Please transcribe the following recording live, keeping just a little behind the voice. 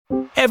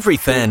Every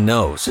fan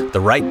knows the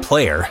right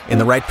player in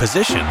the right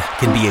position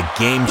can be a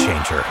game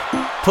changer.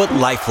 Put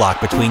LifeLock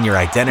between your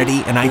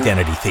identity and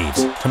identity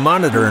thieves to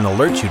monitor and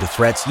alert you to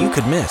threats you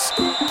could miss.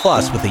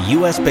 Plus, with a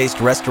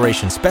U.S.-based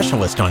restoration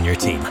specialist on your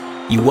team,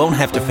 you won't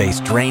have to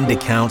face drained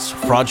accounts,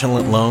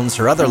 fraudulent loans,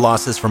 or other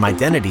losses from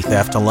identity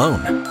theft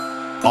alone.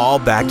 All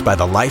backed by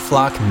the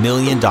LifeLock $1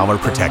 Million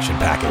Protection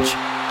Package.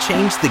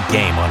 Change the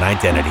game on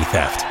identity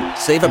theft.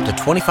 Save up to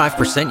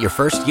 25% your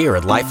first year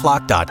at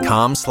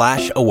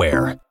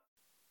LifeLock.com/aware.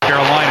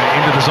 Carolina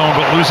into the zone,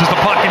 but loses the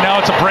puck, and now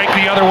it's a break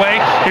the other way.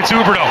 It's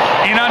Huberdeau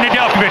in on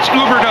Nedeljkovic.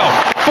 Huberdeau,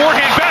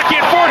 forehand,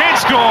 backhand,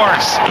 forehand,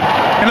 scores!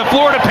 And the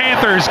Florida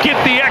Panthers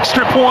get the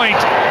extra point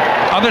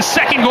on the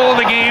second goal of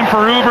the game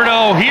for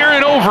Huberdeau here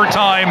in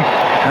overtime.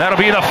 And that'll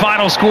be the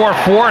final score,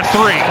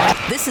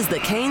 4-3. This is the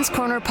Canes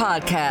Corner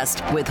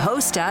Podcast with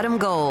host Adam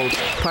Gold,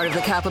 part of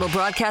the Capital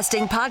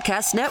Broadcasting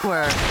Podcast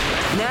Network.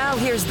 Now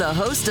here's the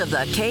host of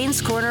the Canes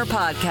Corner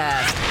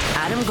Podcast,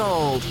 Adam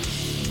Gold.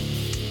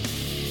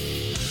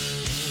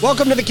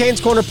 Welcome to the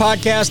Canes Corner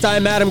Podcast.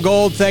 I'm Adam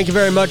Gold. Thank you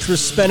very much for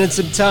spending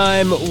some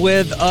time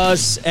with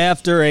us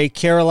after a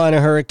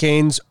Carolina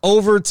Hurricanes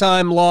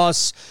overtime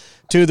loss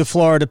to the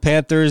Florida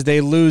Panthers.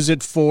 They lose it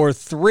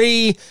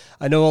 4-3.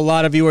 I know a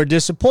lot of you are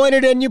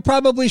disappointed, and you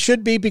probably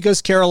should be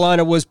because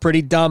Carolina was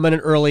pretty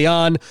dominant early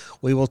on.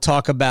 We will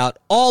talk about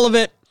all of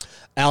it.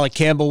 Alec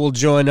Campbell will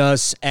join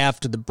us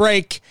after the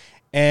break.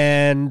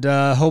 And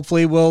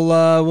hopefully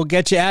we'll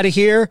get you out of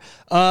here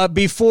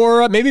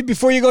before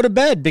you go to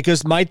bed,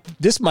 because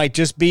this might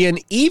just be an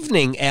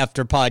evening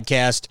after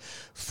podcast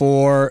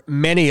for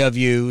many of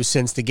you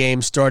since the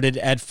game started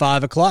at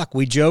 5 o'clock.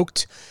 We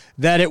joked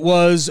that it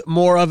was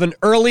more of an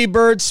early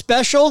bird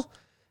special,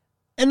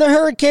 and the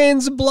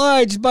Hurricanes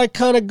obliged by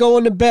kind of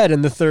going to bed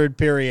in the third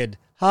period.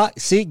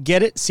 See,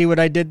 get it? See what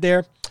I did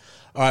there?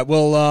 All right,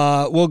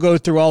 we'll go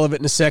through all of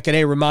it in a second.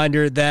 A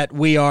reminder that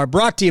we are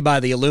brought to you by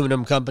the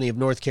Aluminum Company of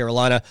North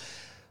Carolina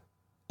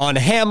on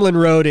Hamlin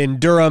Road in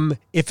Durham.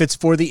 If it's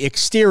for the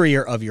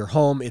exterior of your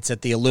home, it's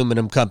at the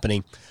Aluminum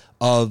Company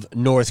of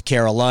North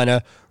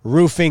Carolina.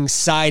 Roofing,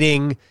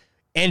 siding,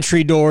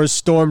 entry doors,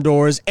 storm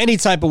doors, any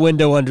type of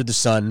window under the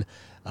sun,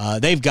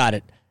 they've got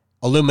it.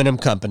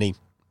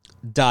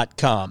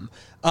 AluminumCompany.com.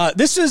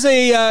 This is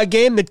a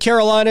game that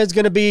Carolina is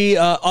going to be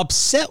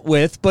upset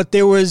with, but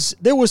there was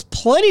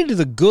plenty to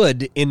the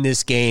good in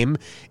this game.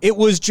 It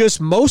was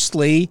just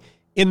mostly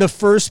in the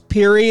first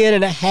period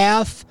and a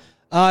half.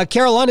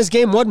 Carolina's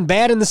game wasn't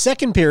bad in the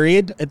second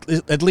period,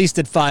 at least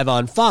at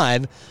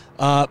 5-on-5.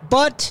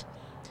 But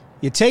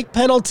you take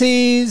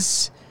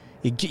penalties,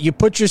 you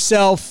put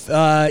yourself,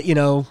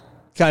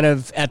 kind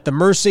of at the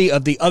mercy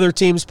of the other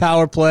team's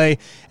power play,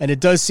 and it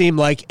does seem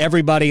like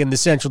everybody in the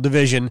Central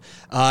Division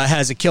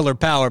has a killer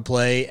power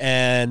play,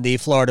 and the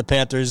Florida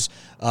Panthers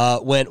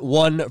went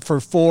 1 for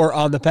 4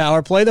 on the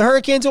power play. The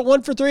Hurricanes went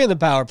 1 for 3 on the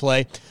power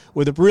play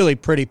with a really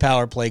pretty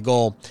power play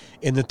goal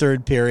in the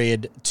third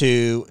period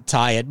to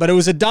tie it. But it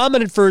was a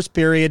dominant first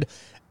period,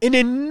 an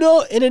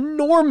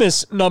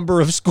enormous number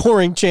of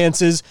scoring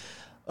chances,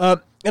 and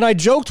I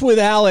joked with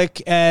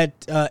Alec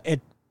at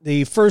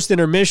the first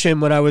intermission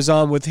when I was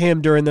on with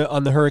him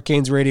on the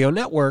Hurricanes radio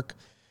network,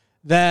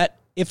 that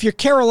if you're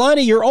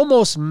Carolina, you're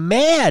almost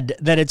mad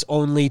that it's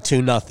only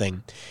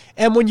 2-0.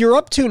 And when you're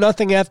up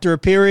 2-0 after a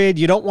period,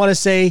 you don't want to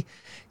say,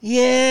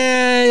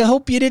 yeah, I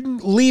hope you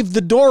didn't leave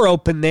the door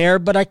open there,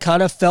 but I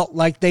kind of felt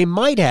like they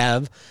might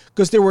have,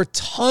 because there were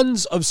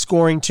tons of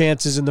scoring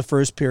chances in the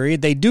first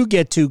period. They do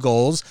get 2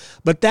 goals,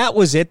 but that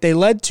was it. They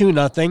led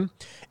 2-0.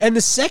 And the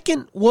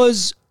second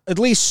was, at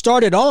least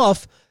started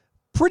off,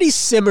 pretty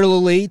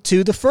similarly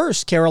to the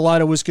first.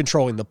 Carolina was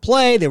controlling the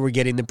play. They were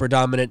getting the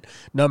predominant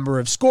number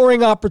of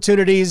scoring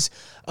opportunities,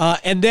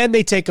 and then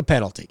they take a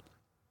penalty.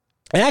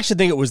 I actually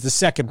think it was the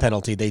second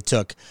penalty they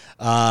took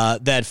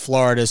that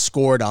Florida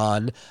scored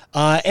on,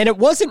 and it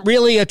wasn't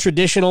really a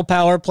traditional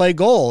power play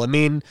goal. I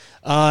mean,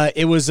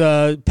 it was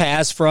a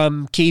pass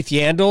from Keith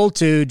Yandle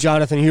to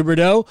Jonathan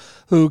Huberdeau,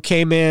 who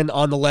came in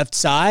on the left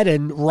side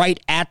and right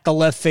at the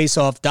left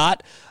faceoff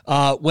dot,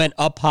 went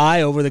up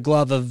high over the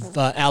glove of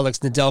Alex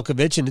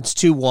Nedeljkovic, and it's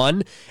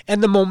 2-1.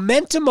 And the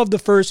momentum of the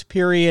first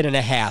period and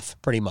a half,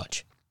 pretty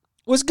much,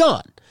 was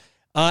gone.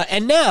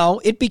 And now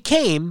it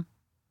became...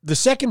 The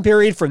second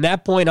period from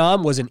that point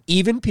on was an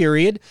even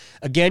period.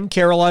 Again,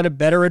 Carolina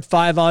better at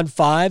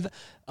 5-on-5,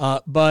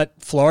 but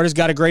Florida's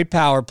got a great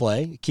power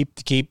play.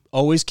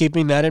 Always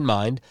keeping that in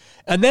mind.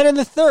 And then in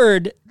the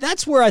third,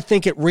 that's where I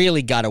think it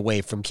really got away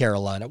from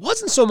Carolina. It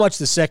wasn't so much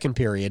the second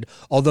period,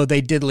 although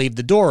they did leave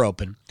the door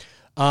open.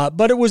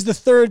 But it was the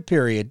third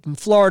period, and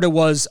Florida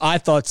was, I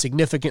thought,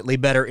 significantly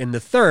better in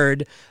the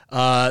third.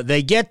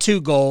 They get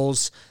 2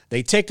 goals.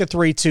 They take a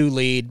 3-2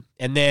 lead,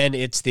 and then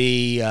it's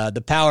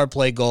the power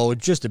play goal,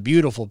 just a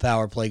beautiful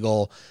power play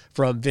goal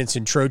from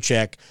Vincent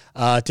Trocheck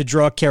to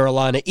draw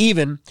Carolina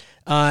even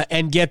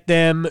and get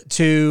them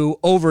to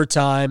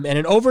overtime. And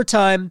in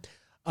overtime,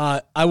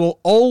 I will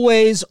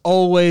always,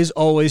 always,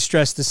 always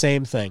stress the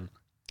same thing.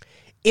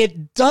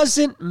 It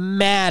doesn't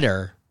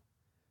matter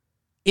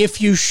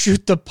if you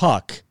shoot the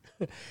puck.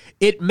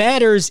 It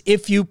matters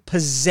if you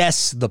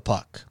possess the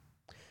puck.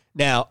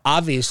 Now,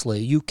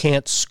 obviously, you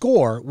can't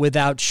score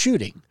without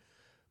shooting,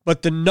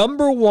 but the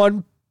number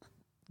one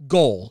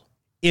goal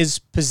is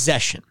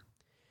possession.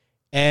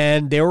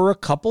 And there were a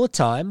couple of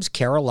times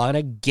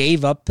Carolina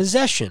gave up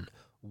possession.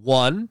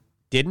 One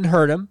didn't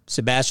hurt him.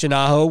 Sebastian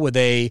Aho with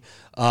a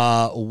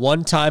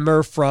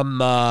one-timer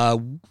from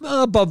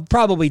above,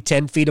 probably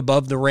 10 feet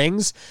above the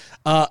rings,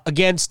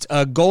 against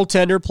a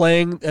goaltender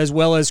playing as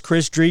well as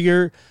Chris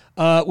Driedger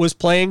was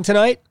playing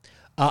tonight.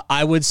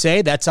 I would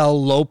say that's a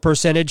low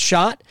percentage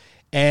shot,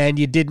 and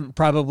you didn't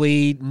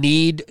probably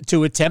need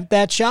to attempt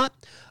that shot,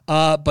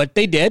 but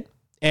they did,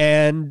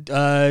 and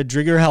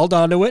Driedger held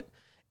onto it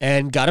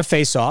and got a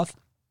face-off.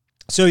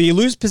 So you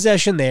lose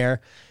possession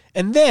there.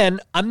 And then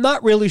I'm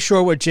not really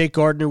sure what Jake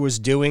Gardiner was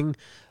doing,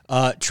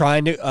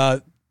 trying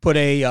to put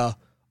a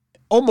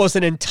almost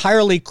an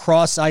entirely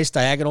cross-ice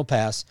diagonal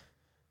pass,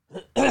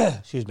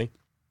 excuse me,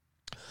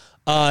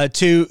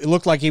 to it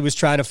looked like he was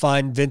trying to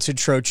find Vincent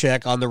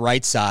Trocheck on the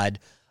right side.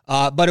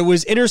 But it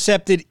was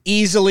intercepted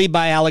easily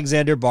by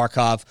Alexander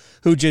Barkov,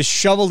 who just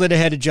shoveled it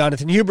ahead of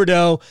Jonathan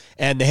Huberdeau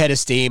and the head of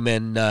steam,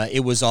 and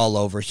it was all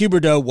over.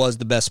 Huberdeau was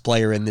the best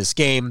player in this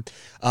game.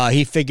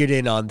 He figured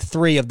in on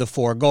 3 of the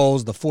 4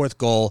 goals. The fourth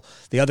goal,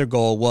 the other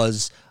goal,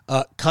 was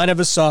kind of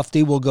a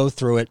softie. We'll go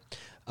through it.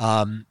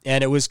 And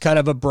it was kind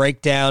of a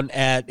breakdown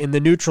in the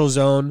neutral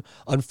zone.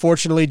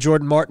 Unfortunately,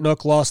 Jordan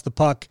Martinook lost the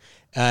puck,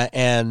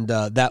 and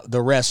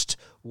the rest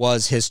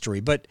was history.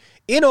 But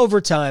in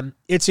overtime,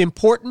 it's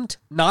important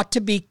not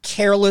to be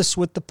careless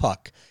with the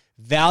puck.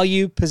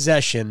 Value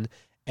possession,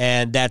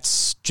 and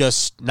that's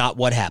just not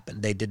what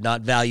happened. They did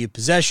not value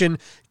possession.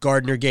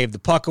 Gardiner gave the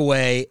puck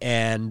away,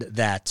 and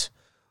that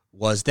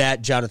was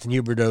that. Jonathan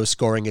Huberdeau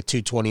scoring at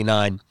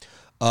 2:29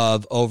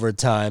 of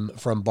overtime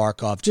from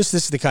Barkov. Just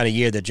this is the kind of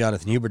year that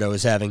Jonathan Huberdeau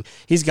is having.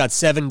 He's got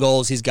 7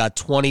 goals. He's got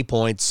 20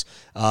 points.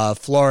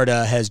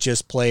 Florida has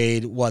just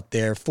played,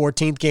 their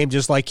 14th game,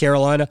 just like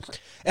Carolina.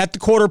 At the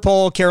quarter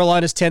pole,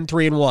 Carolina's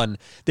 10-3-1.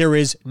 There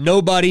is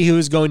nobody who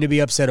is going to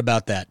be upset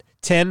about that.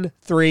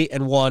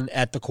 10-3-1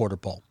 at the quarter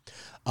pole.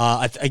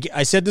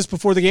 I said this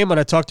before the game when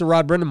I talked to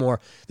Rod Brindamore.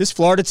 This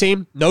Florida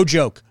team, no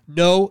joke.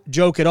 No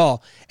joke at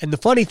all. And the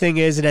funny thing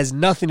is, it has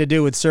nothing to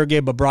do with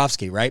Sergei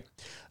Bobrovsky, right?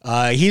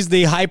 He's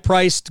the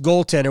high-priced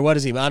goaltender. What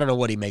is he? I don't know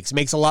what he makes. He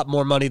makes a lot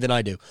more money than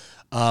I do.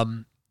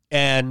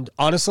 And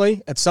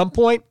honestly, at some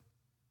point,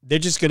 they're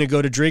just going to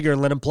go to Driedger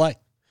and let him play,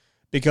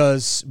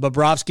 because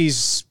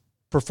Bobrovsky's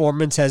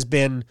performance has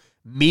been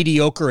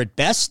mediocre at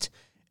best,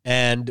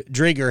 and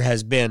Driedger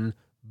has been,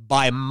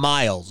 by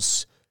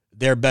miles,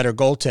 their better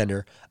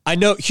goaltender. I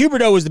know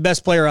Huberdeau was the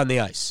best player on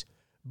the ice,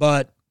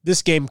 but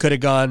this game could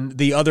have gone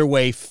the other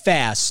way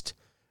fast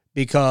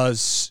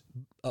because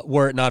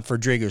were it not for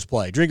Driedger's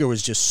play. Driedger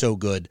was just so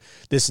good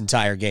this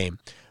entire game.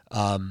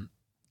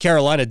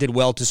 Carolina did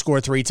well to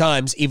score 3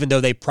 times, even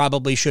though they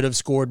probably should have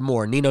scored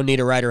more. Nino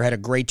Niederreiter had a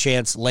great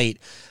chance late.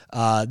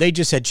 They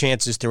just had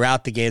chances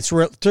throughout the game,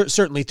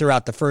 certainly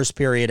throughout the first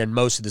period and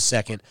most of the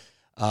second,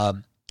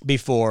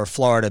 before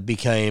Florida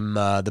became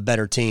the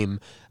better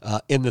team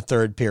in the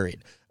third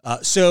period.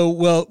 So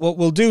what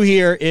we'll do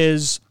here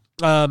is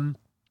we'll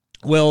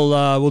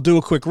do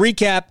a quick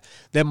recap,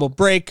 then we'll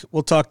break.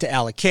 We'll talk to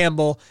Alec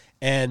Campbell,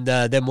 and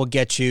then we'll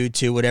get you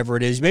to whatever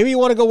it is. Maybe you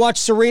want to go watch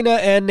Serena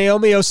and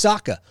Naomi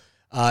Osaka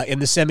in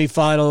the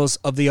semifinals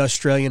of the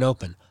Australian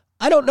Open.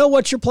 I don't know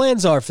what your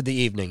plans are for the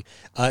evening.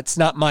 It's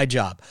not my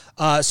job.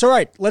 So, all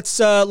right, let's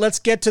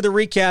get to the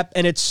recap.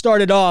 And it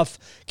started off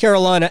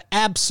Carolina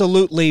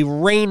absolutely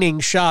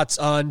raining shots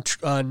on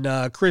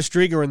Chris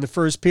Driedger in the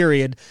first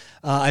period.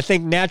 I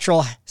think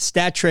Natural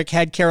Stat Trick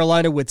had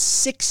Carolina with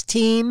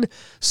 16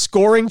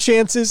 scoring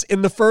chances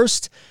in the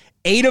first.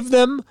 8 of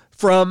them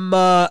from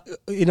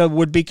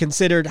would be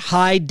considered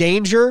high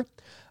danger.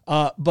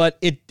 But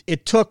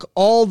it took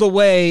all the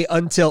way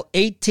until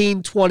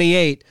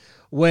 18:28.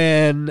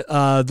 When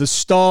the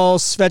Stahl,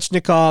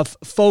 Svechnikov,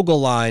 Fogel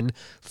line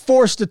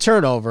forced a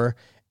turnover,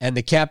 and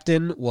the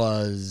captain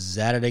was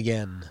at it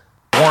again.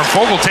 Warren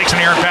Fogel takes an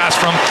errant pass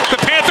from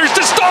the Panthers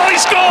to Stahl. He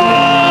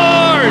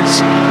scores!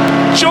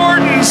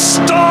 Jordan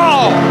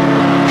Stahl!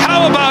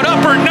 How about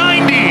upper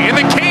 90? And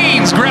the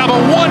Canes grab a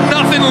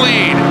 1-0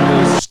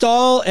 lead.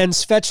 Stahl and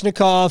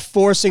Svechnikov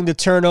forcing the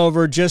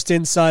turnover just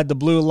inside the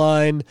blue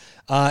line.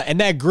 And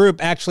that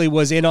group actually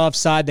was in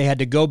offside. They had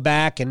to go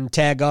back and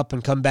tag up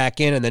and come back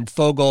in. And then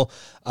Fogel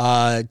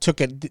took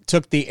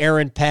the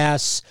errant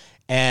pass,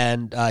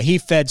 and he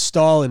fed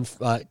Stahl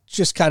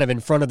just kind of in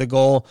front of the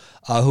goal,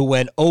 who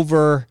went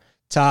over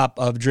top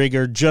of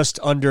Driedger just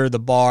under the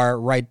bar,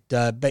 right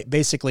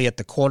basically at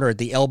the corner, at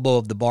the elbow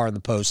of the bar in the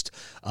post.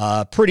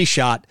 Pretty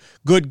shot.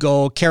 Good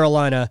goal.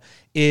 Carolina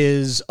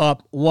is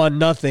up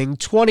 1-0.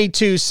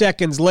 22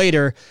 seconds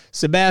later,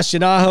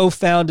 Sebastian Aho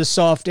found a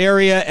soft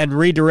area and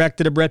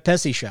redirected a Brett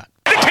Pesce shot.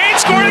 The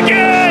Canes scored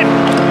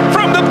again!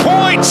 From the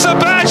point,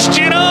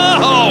 Sebastian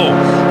Aho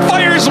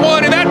fires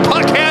one, and that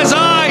puck has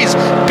eyes.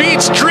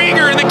 Beats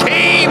Driedger, and the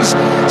Canes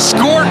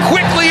score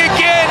quickly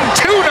again.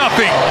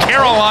 2-0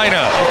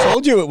 Carolina. I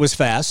told you it was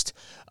fast.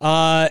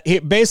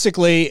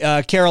 Basically,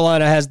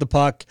 Carolina has the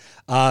puck.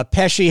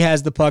 Pesce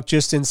has the puck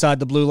just inside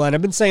the blue line.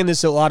 I've been saying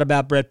this a lot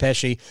about Brett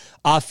Pesce.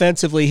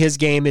 Offensively, his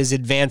game is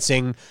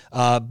advancing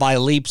by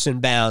leaps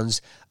and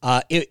bounds.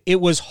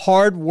 It was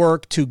hard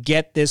work to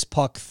get this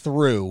puck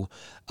through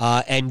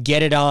and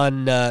get it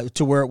on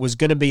to where it was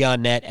going to be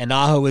on net. And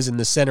Aho was in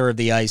the center of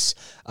the ice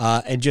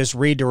and just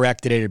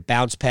redirected it. It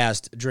bounced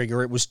past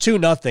Driedger. It was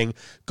 2-0.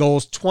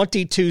 Goals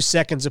 22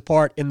 seconds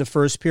apart in the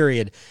first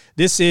period.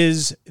 This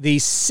is the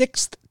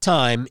 6th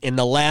time in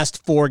the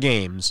last 4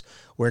 games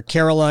where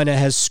Carolina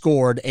has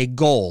scored a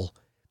goal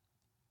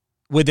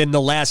within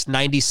the last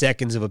 90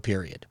 seconds of a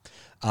period.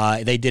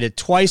 They did it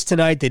twice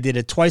tonight. They did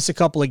it twice a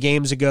couple of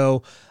games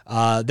ago.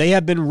 They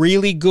have been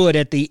really good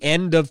at the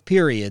end of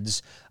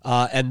periods.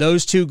 And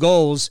those 2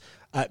 goals,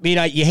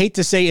 you hate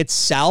to say it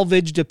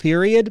salvaged a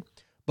period,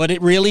 but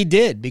it really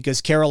did because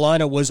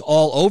Carolina was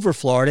all over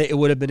Florida. It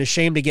would have been a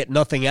shame to get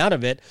nothing out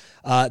of it.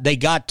 They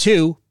got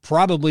 2,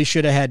 probably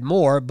should have had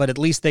more, but at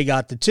least they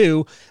got the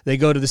 2. They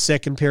go to the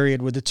second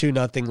period with a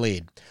 2-0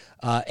 lead.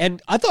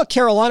 And I thought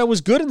Carolina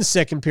was good in the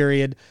second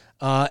period,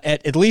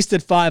 at least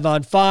at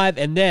 5-on-5,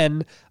 and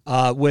then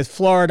with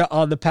Florida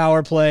on the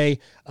power play,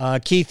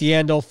 Keith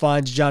Yandel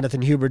finds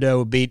Jonathan Huberdeau,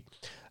 who beat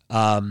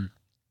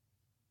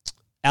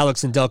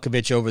Alex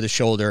Nedeljkovic over the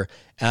shoulder,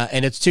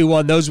 and it's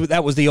 2-1.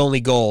 That was the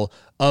only goal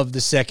of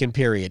the second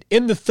period.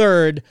 In the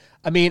third,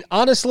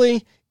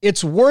 honestly,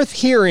 it's worth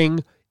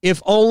hearing,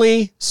 if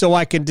only so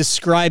I can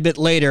describe it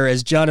later,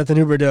 as Jonathan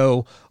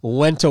Huberdeau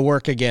went to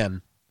work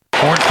again.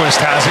 Hornquist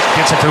has it,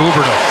 gets it to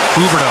Huberdeau.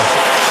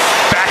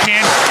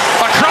 Backhand,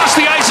 across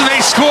the ice, and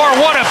they score.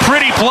 What a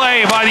pretty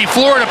play by the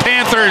Florida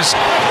Panthers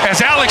as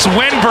Alex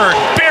Wenberg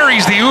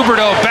buries the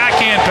Huberdeau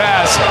backhand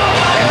pass.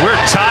 And we're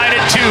tied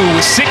at 2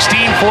 with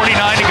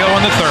 16:49 to go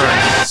in the third.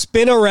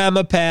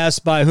 Spinorama pass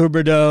by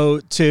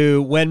Huberdeau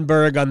to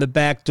Wenberg on the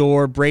back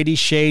door. Brady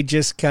Shea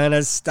just kind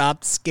of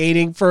stopped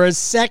skating for a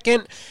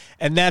second,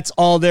 and that's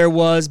all there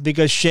was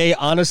because Shea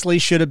honestly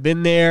should have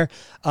been there.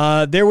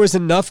 There was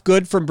enough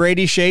good from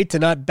Brady Shea to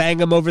not bang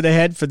him over the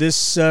head for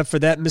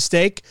that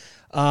mistake.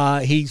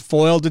 He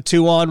foiled a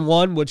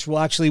 2-on-1, which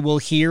we'll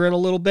hear in a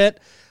little bit.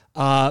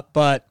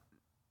 But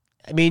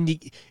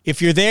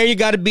if you're there, you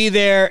got to be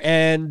there,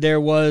 and there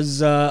was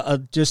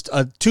just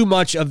too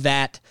much of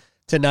that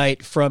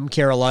tonight from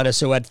Carolina.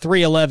 So at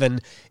 3:11,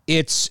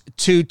 it's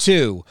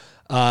 2-2.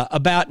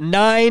 About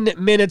 9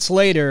 minutes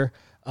later,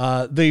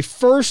 the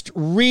first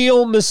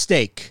real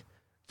mistake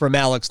from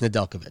Alex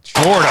Nedeljkovic.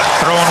 Florida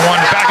throwing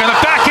one back on the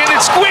backhand.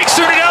 It squeaks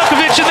through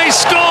Nedeljkovic, and they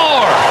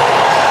score!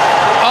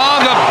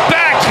 On the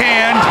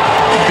backhand,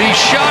 the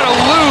shot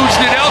eludes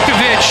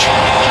Nedeljkovic,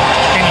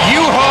 and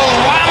Juho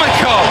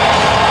Lammikko,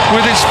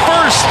 with his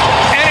first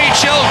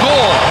NHL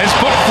goal, has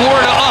put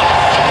Florida up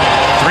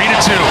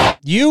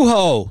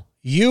 3-2.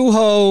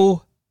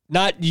 Juho,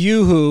 not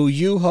Juho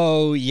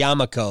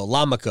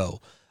Lammikko.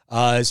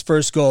 His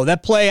first goal.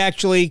 That play,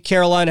 actually,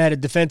 Carolina had a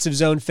defensive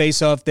zone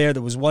face-off there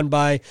that was won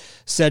by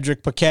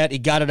Cedric Paquette. He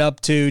got it up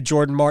to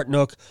Jordan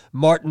Martinook.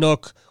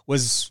 Martinook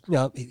was,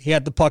 he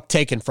had the puck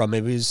taken from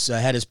him. He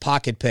had his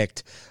pocket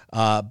picked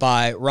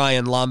by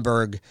Ryan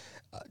Lomberg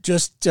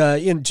just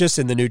in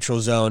the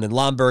neutral zone, and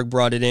Lomberg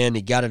brought it in.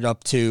 He got it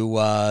up to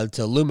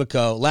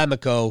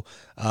Lammikko,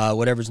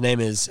 whatever his name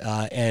is,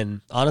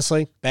 and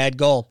honestly, bad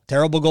goal.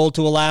 Terrible goal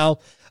to allow.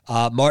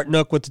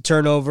 Martinook with the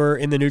turnover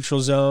in the neutral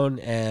zone,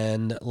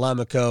 and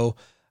Lammikko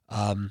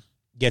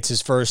gets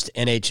his first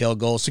NHL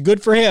goal. So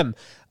good for him.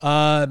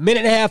 Minute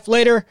and a half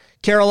later,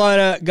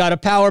 Carolina got a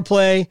power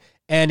play,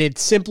 and it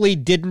simply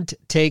didn't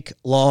take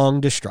long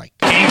to strike.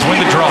 Kings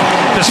win the draw.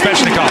 To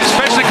Svechnikov.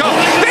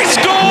 They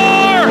score!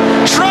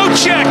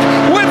 Trocheck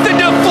with the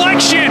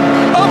deflection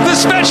of the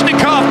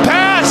Svechnikov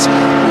pass.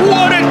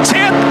 What a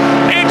tip!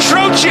 And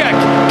Trocheck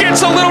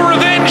gets a little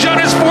revenge on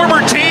his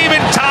former team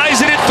and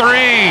ties it at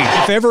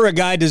 3. If ever a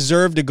guy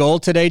deserved a goal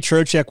today,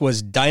 Trocheck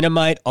was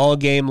dynamite all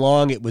game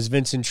long. It was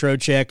Vincent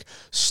Trocheck.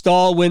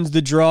 Stahl wins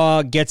the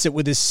draw, gets it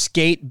with his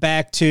skate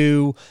back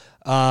to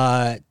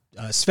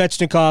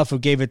Svechnikov, who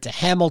gave it to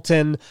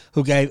Hamilton,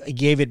 who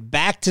gave it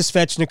back to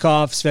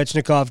Svechnikov.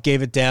 Svechnikov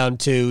gave it down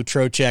to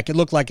Trocheck. It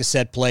looked like a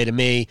set play to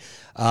me.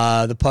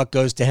 The puck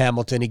goes to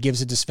Hamilton. He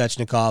gives it to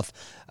Svechnikov,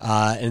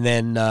 and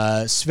then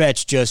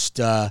Svech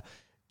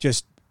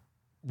just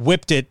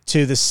whipped it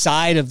to the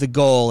side of the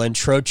goal, and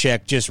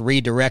Trocheck just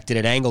redirected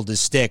it, angled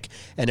his stick,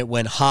 and it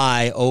went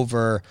high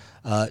over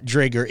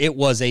Driedger. It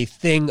was a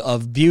thing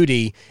of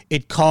beauty.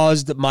 It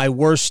caused my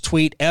worst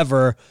tweet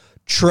ever,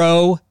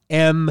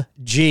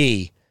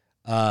 MG.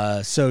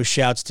 So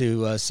shouts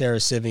to Sarah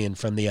Sivian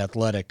from The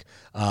Athletic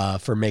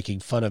for making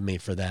fun of me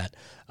for that.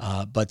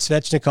 But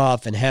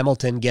Svechnikov and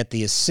Hamilton get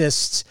the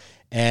assists,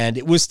 and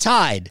it was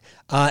tied.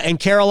 And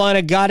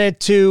Carolina got it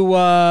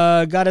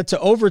to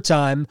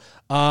overtime,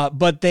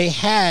 but they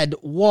had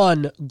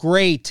one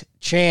great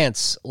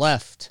chance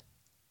left.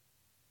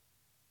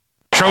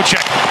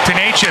 Trocheck,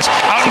 tenacious,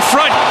 out in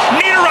front.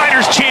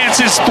 Niederreiter's chance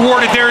is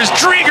thwarted there as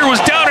Driedger was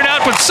down and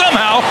out, but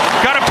somehow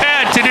got a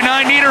pad to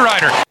deny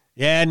Niederreiter.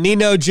 Yeah,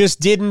 Nino just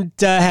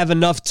didn't have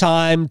enough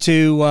time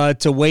to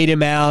wait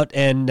him out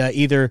and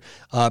either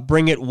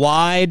bring it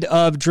wide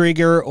of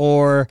Driedger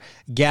or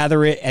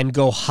gather it and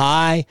go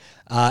high.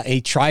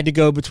 He tried to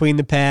go between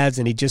the pads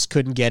and he just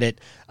couldn't get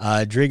it.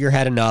 Driedger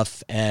had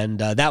enough, and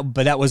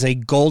that was a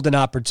golden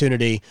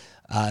opportunity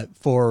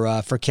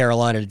for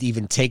Carolina to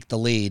even take the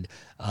lead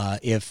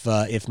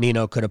if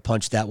Nino could have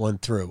punched that one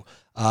through.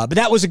 But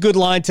that was a good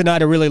line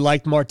tonight. I really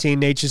liked Martin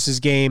Necas'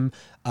 game.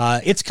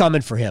 It's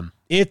coming for him.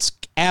 It's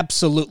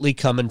absolutely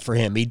coming for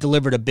him. He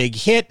delivered a big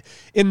hit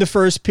in the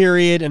first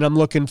period, and I'm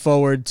looking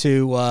forward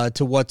to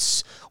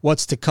what's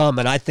to come,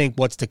 and I think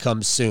what's to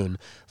come soon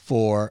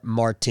for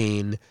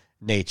Martin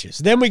Necas.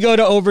 Then we go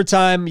to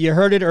overtime. You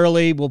heard it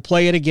early. We'll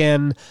play it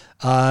again.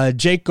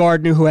 Jake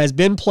Gardner, who has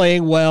been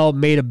playing well,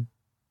 made a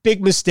big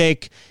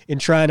mistake in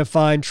trying to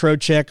find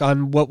Trocheck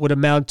on what would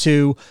amount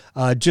to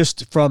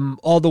just from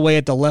all the way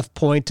at the left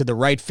point to the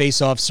right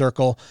face-off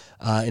circle,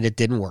 and it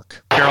didn't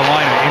work.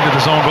 Carolina into the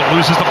zone, but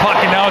loses the puck,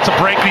 and now it's a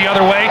break the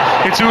other way.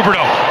 It's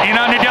Huberdeau. In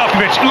on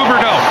Nedeljkovic.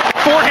 Huberdeau.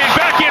 Forehand,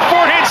 backhand,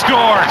 forehand,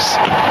 scores!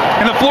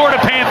 And the Florida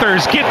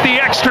Panthers get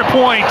the extra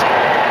point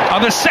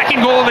on the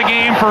second goal of the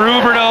game for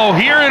Huberdeau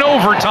here in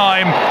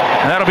overtime.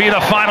 And that'll be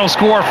the final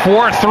score,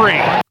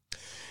 4-3.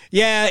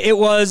 Yeah, it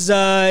was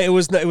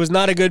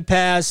not a good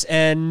pass,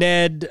 and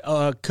Ned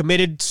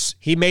committed.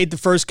 He made the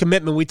first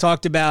commitment. We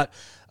talked about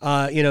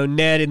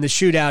Ned in the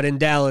shootout in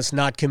Dallas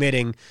not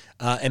committing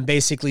and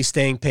basically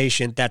staying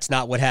patient. That's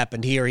not what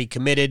happened here. He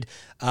committed,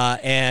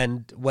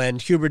 and when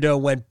Huberdeau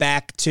went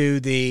back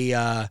to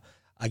the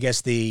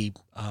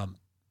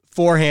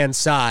forehand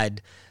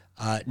side,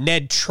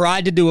 Ned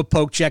tried to do a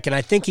poke check, and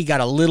I think he got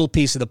a little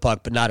piece of the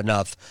puck, but not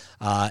enough,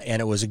 and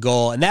it was a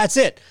goal, and that's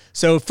it.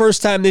 So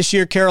first time this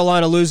year,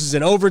 Carolina loses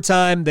in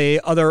overtime. The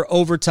other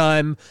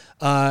overtime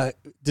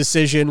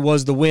decision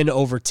was the win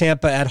over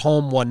Tampa at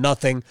home,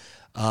 1-0.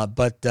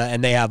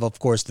 And they have, of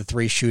course, the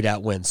 3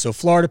 shootout wins. So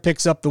Florida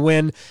picks up the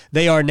win.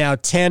 They are now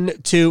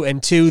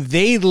 10-2-2.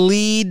 They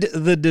lead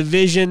the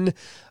division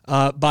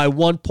by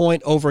 1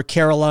 point over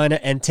Carolina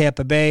and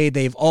Tampa Bay.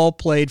 They've all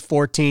played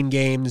 14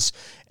 games.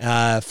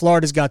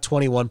 Florida's got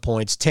 21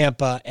 points.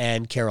 Tampa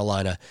and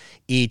Carolina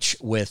each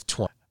with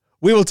 20.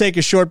 We will take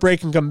a short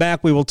break and come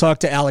back. We will talk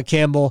to Alec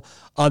Campbell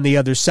on the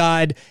other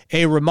side.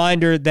 A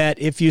reminder that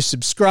if you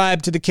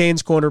subscribe to the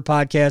Canes Corner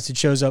podcast, it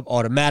shows up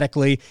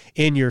automatically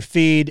in your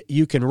feed.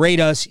 You can rate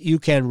us. You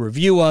can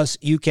review us.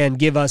 You can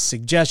give us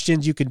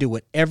suggestions. You can do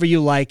whatever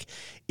you like.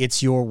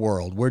 It's your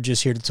world. We're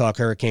just here to talk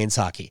Hurricanes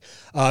hockey.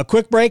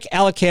 Quick break.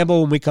 Alec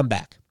Campbell when we come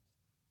back.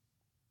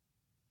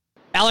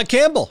 Alec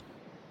Campbell.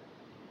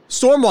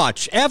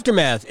 Stormwatch,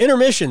 Aftermath,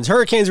 Intermissions,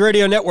 Hurricanes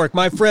Radio Network,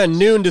 my friend,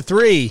 noon to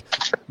 3,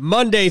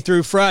 Monday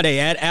through Friday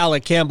at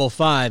Alec Campbell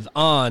 5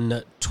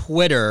 on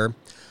Twitter.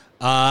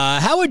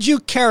 How would you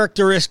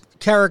characterize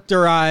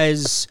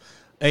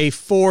a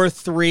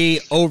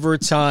 4-3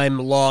 overtime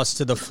loss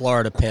to the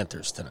Florida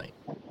Panthers tonight?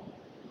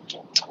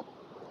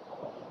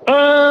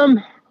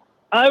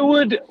 I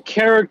would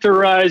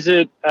characterize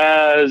it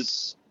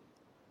as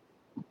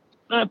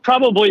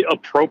probably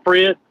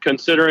appropriate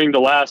considering the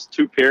last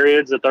 2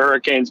 periods that the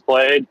Hurricanes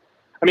played.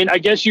 I mean, I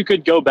guess you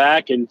could go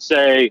back and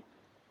say,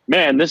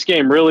 man, this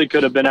game really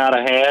could have been out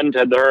of hand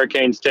had the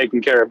Hurricanes taken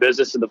care of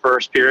business in the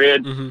first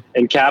period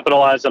and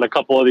capitalized on a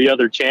couple of the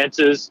other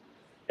chances.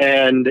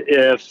 And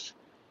if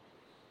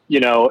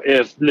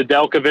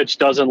Nedeljkovic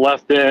doesn't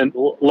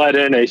let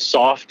in a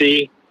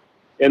softie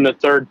in the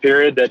third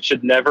period that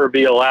should never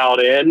be allowed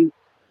in,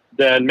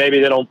 then maybe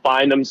they don't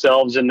find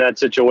themselves in that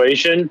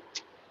situation.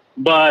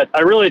 But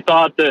I really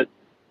thought that,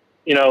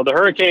 the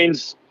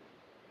Hurricanes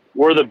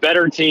were the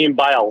better team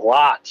by a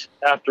lot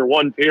after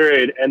 1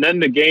 period. And then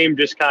the game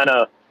just kind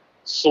of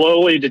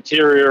slowly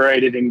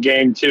deteriorated in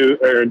game 2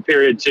 or in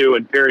period 2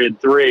 and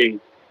period 3.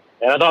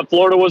 And I thought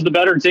Florida was the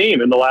better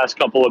team in the last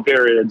couple of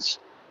periods.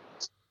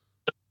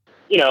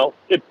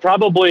 It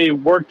probably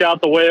worked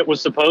out the way it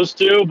was supposed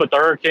to, but the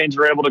Hurricanes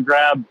were able to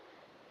grab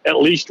at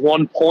least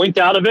 1 point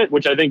out of it,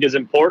 which I think is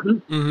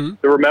important to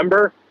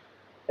remember.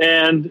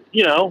 And,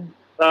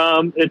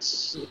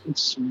 it's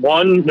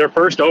their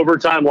first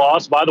overtime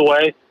loss, by the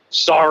way.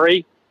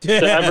 Sorry to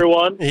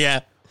everyone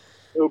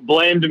who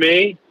blamed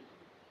me.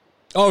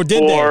 Oh,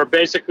 did they? Or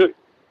basically,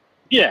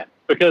 yeah,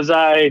 because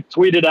I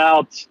tweeted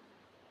out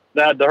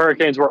that the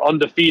Hurricanes were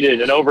undefeated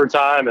in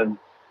overtime, and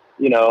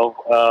you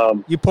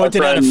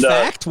pointed out a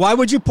fact. Why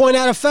would you point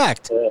out a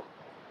fact?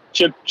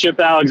 Chip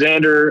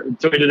Alexander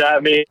tweeted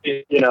at me.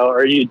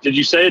 Did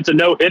you say it's a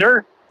no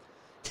hitter?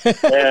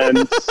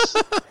 And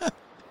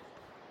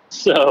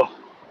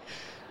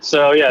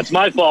So yeah, it's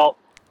my fault.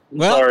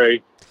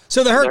 Sorry.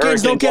 So the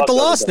Hurricanes don't get the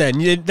loss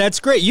then. That's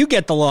great. You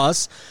get the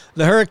loss.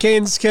 The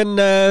Hurricanes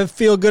can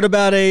feel good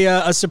about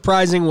a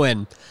surprising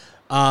win.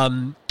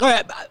 All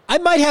right, I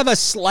might have a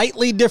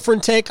slightly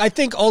different take. I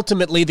think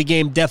ultimately the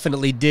game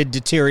definitely did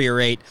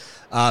deteriorate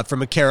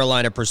from a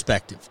Carolina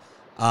perspective.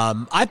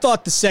 I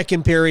thought the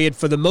second period,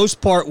 for the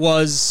most part,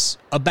 was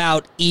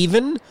about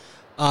even.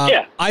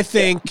 I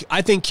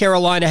think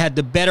Carolina had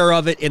the better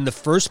of it in the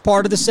first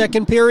part of the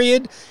second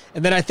period,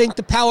 and then I think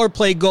the power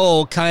play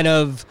goal kind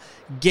of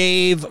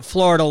gave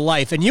Florida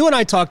life. And you and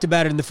I talked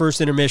about it in the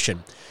first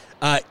intermission.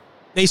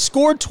 They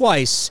scored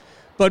twice,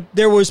 but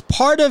there was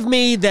part of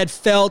me that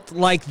felt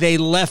like they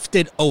left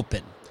it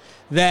open.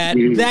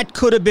 That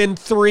could have been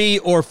 3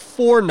 or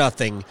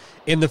 4-0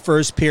 in the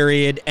first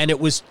period, and it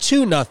was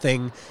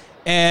 2-0.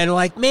 And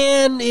like,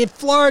 man, if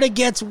Florida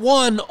gets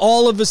one,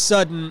 all of a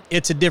sudden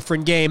it's a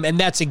different game, and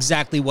that's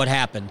exactly what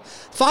happened.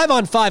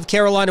 5-on-5,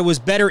 Carolina was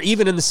better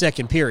even in the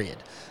second period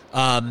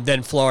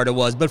than Florida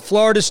was, but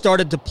Florida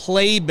started to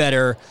play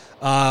better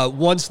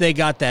once they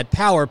got that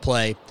power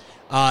play.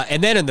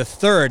 And then in the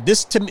third,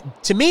 this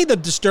to me the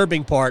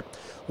disturbing part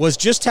was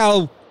just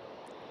how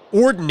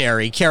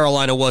ordinary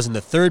Carolina was in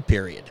the third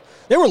period.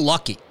 They were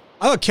lucky.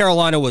 I thought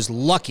Carolina was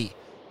lucky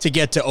to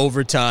get to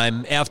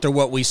overtime after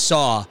what we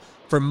saw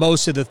for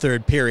most of the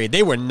third period.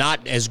 They were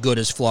not as good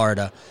as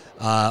Florida.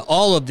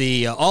 All of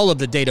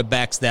the data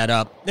backs that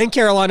up. Then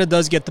Carolina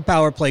does get the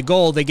power play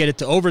goal. They get it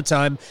to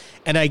overtime,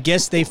 and I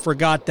guess they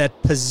forgot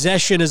that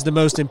possession is the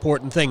most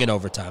important thing in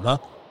overtime, huh?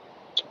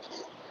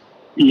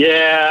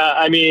 Yeah,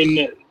 I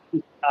mean,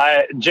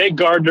 Jake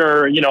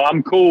Gardner,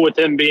 I'm cool with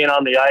him being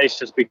on the ice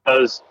just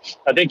because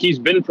I think he's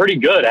been pretty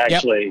good,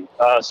 actually,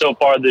 so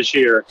far this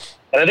year.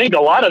 And I think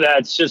a lot of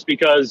that's just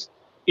because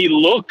he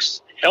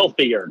looks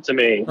healthier to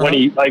me. When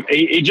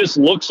he just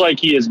looks like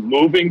he is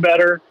moving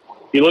better.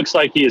 He looks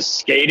like he is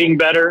skating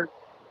better.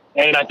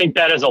 And I think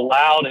that has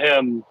allowed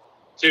him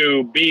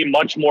to be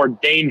much more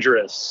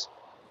dangerous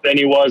than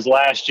he was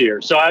last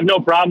year. So I have no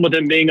problem with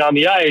him being on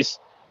the ice.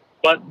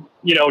 But,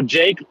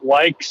 Jake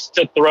likes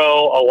to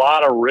throw a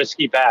lot of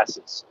risky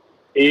passes.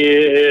 He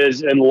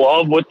is in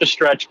love with the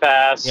stretch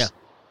pass. Yeah.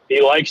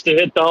 He likes to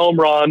hit the home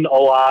run a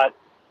lot.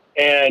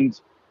 And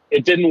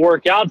it didn't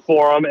work out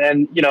for him.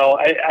 And,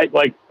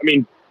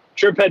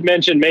 Tripp had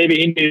mentioned maybe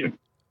he needed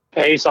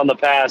pace on the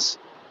pass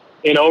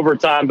in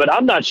overtime, but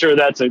I'm not sure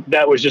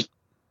that was just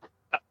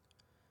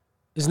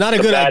it's not a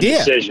good idea.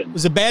 Decision. It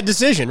was a bad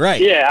decision, right?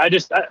 Yeah, I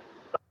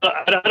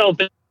don't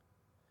think.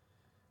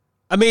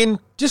 I mean,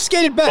 just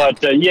skate it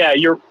back. But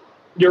you're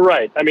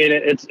right. I mean,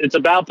 it's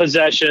about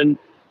possession.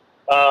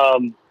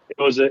 It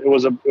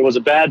was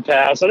a bad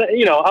pass, and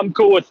I'm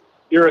cool with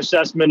your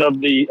assessment of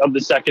the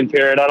second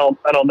period. I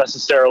don't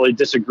necessarily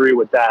disagree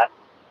with that.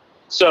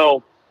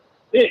 So,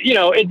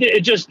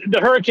 it just the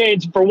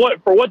Hurricanes for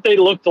what they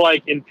looked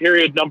like in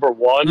period number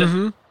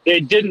one, they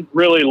didn't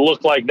really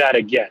look like that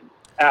again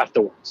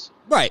afterwards.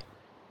 Right,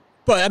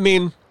 but I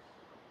mean,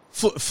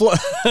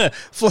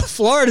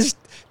 Florida's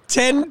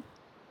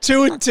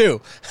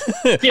 10-2-2.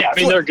 Yeah, I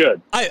mean they're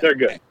good. They're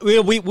good.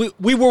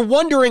 We were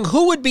wondering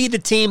who would be the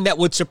team that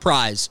would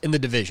surprise in the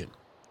division.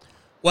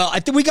 Well, I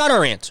think we got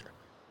our answer.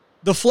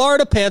 The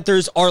Florida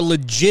Panthers are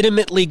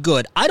legitimately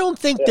good. I don't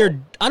think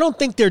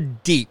they're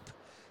deep.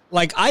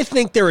 Like, I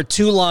think they're a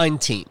 2-line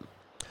team.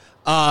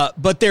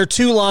 But their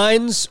 2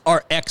 lines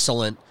are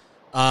excellent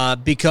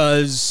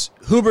because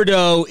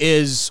Huberdeau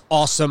is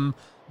awesome.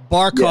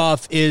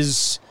 Barkov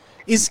is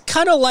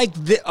kind of like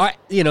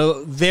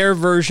their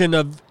version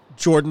of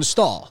Jordan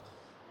Staal.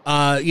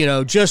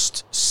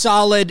 Just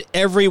solid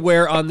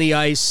everywhere on the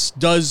ice,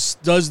 does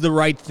the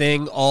right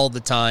thing all the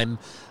time.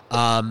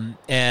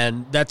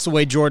 And that's the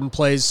way Jordan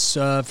plays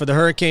for the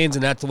Hurricanes,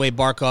 and that's the way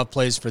Barkov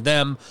plays for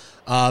them.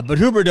 But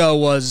Huberdeau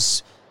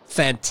was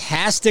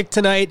fantastic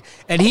tonight,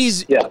 and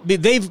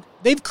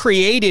they've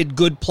created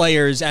good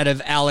players out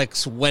of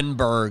Alex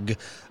Wenberg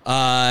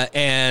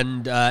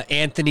and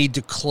Anthony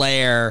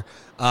Duclair,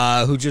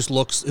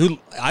 who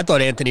I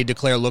thought Anthony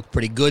Duclair looked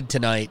pretty good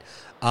tonight.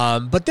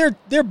 But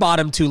their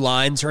bottom 2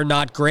 lines are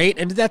not great,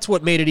 and that's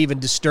what made it even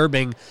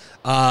disturbing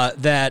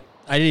that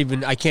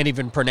I can't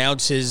even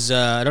pronounce his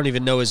I don't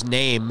even know his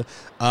name.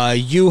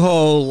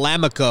 Juho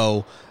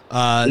Lammikko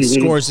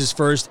scores his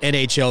first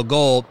NHL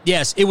goal.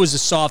 Yes, it was a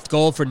soft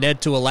goal for Ned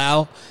to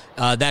allow.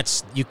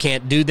 You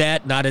can't do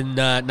that, not in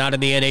the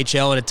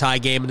NHL in a tie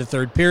game in the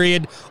third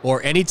period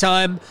or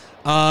anytime.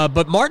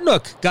 But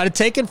Martinook got it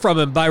taken from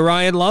him by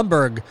Ryan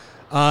Lomberg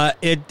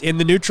in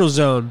the neutral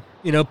zone.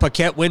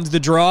 Paquette wins the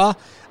draw.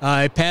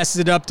 He passes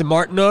it up to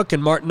Martinook,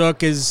 and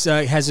Martinook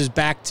has his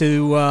back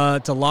to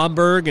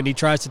Lomberg, and he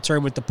tries to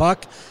turn with the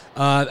puck.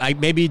 I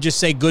maybe just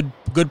say good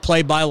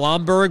play by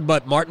Lomberg,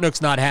 but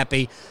Martinook's not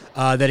happy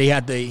that he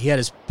had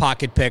his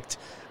pocket picked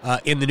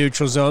in the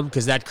neutral zone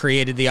because that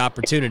created the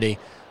opportunity.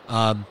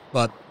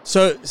 But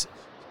so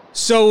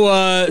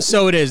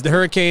it is. The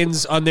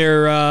Hurricanes on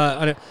their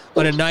on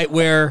a night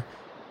where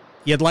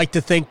you'd like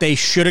to think they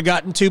should have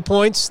gotten 2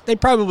 points, they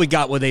probably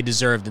got what they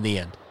deserved in the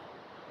end.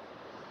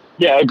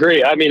 Yeah, I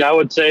agree. I mean, I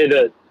would say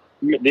that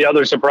the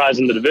other surprise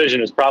in the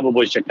division is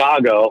probably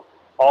Chicago.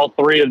 All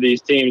 3 of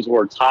these teams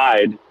were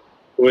tied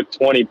with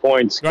 20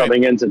 points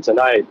coming into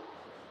tonight.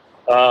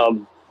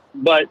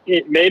 But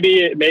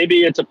maybe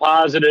it's a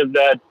positive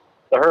that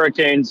the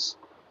Hurricanes,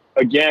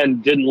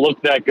 again, didn't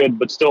look that good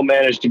but still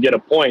managed to get a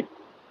point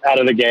out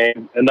of the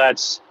game. And that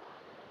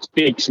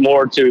speaks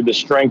more to the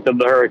strength of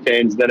the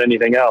Hurricanes than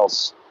anything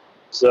else.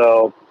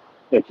 So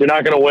if you're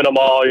not going to win them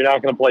all, you're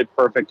not going to play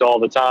perfect all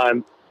the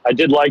time. I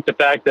did like the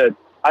fact that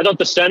I thought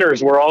the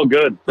centers were all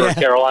good for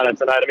Carolina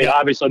tonight. I mean,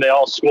 obviously they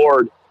all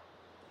scored,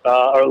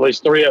 or at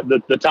least three of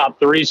the top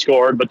three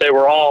scored, but they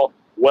were all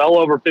well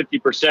over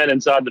 50%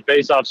 inside the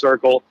faceoff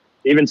circle.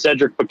 Even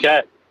Cedric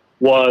Paquette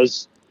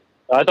was.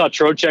 I thought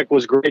Trocheck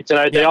was great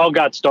tonight. They all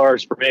got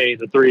stars for me.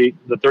 The three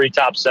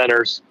top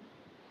centers.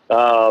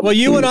 Well,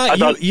 you and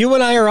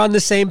I are on the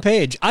same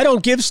page. I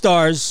don't give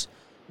stars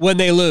when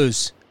they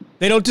lose.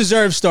 They don't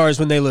deserve stars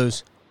when they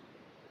lose.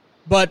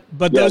 But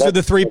those are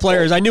the three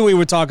players. I knew we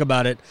would talk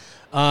about it.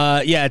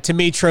 To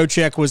me,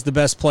 Trocheck was the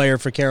best player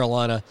for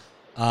Carolina.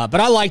 But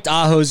I liked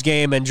Aho's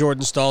game, and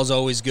Jordan Stahl's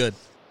always good.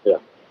 Yeah,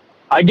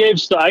 I gave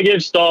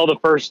Stahl the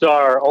first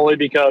star only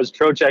because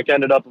Trocheck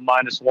ended up a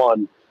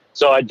 -1,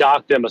 so I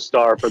docked him a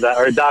star for that,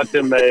 or I docked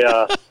him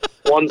a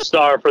 1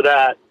 star for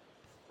that.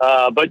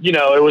 But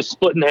it was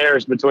splitting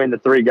hairs between the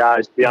three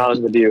guys, to be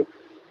honest with you.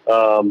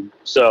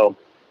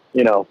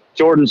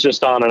 Jordan's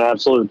just on an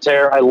absolute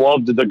tear. I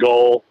loved the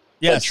goal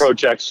that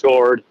Trocheck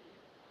scored.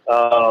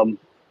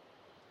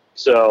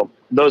 So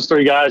those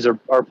three guys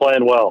are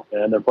playing well,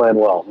 and they're playing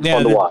well. It's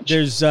fun to watch.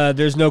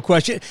 There's no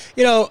question.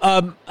 Look,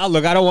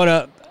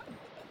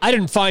 I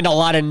didn't find a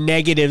lot of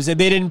negatives, and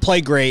they didn't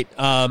play great.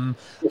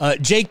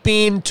 Jake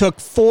Bean took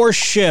 4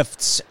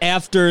 shifts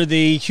after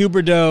the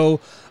Huberdeau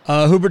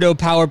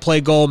power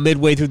play goal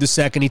midway through the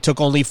second. He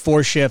took only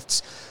 4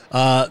 shifts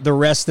the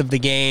rest of the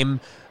game.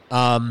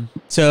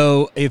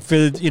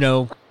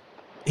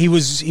 He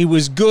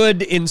was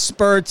good in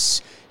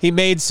spurts. He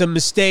made some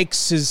mistakes,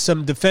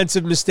 some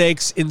defensive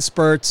mistakes in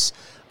spurts,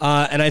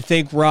 and I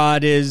think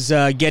Rod is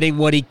getting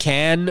what he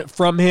can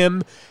from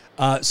him.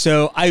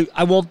 So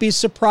I won't be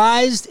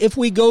surprised if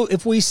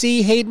we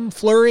see Hayden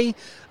Fleury,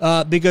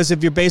 because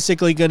if you're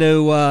basically going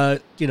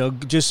to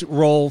just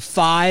roll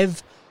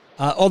 5,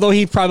 although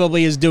he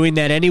probably is doing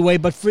that anyway.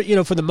 But for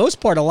the most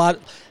part,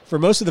 for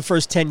most of the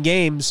first 10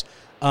 games.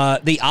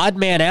 The odd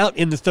man out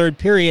in the third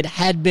period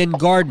had been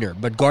Gardner,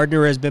 but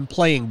Gardner has been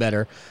playing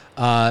better.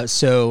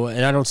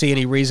 And I don't see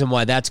any reason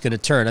why that's going to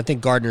turn. I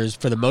think Gardner's,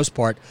 for the most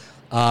part,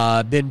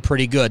 been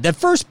pretty good.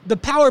 The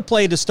power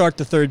play to start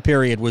the third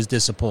period was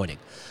disappointing.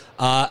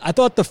 I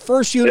thought the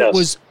first unit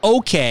was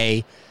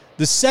okay.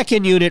 The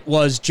second unit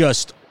was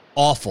just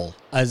awful.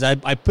 As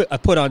I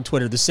put on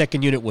Twitter, the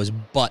second unit was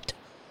butt.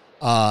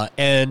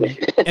 And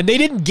they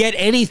didn't get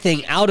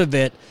anything out of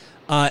it.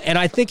 And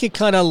I think it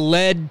kind of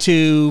led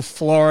to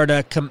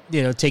Florida,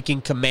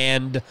 taking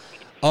command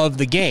of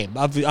the game.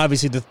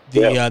 Obviously,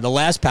 the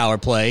last power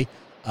play,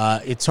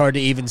 it's hard to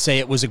even say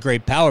it was a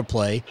great power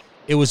play.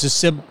 It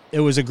was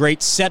a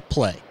great set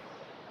play,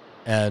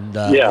 and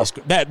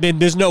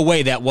there's no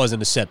way that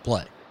wasn't a set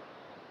play.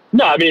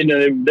 No, I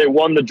mean they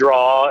won the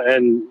draw,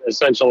 and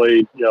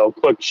essentially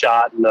quick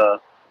shot and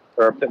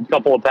or a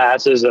couple of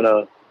passes and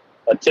a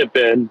tip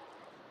in.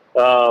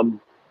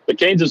 The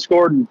Canes have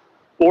scored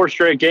 4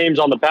 straight games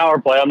on the power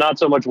play. I'm not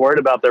so much worried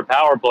about their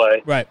power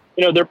play. Right.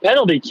 Their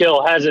penalty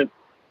kill hasn't.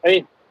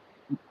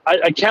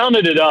 I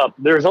counted it up.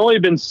 There's only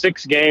been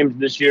 6 games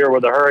this year where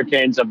the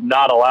Hurricanes have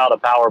not allowed a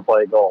power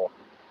play goal,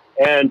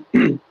 and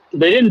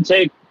they didn't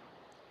take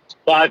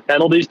 5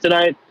 penalties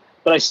tonight.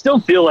 But I still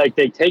feel like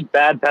they take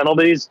bad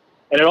penalties,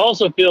 and it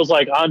also feels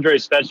like Andrei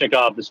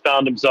Svechnikov has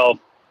found himself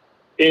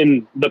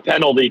in the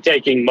penalty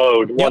taking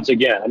mode once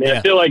again. I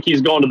feel like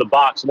he's going to the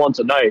box once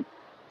a night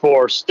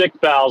for stick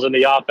fouls in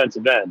the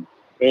offensive end.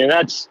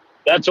 That's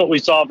what we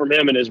saw from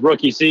him in his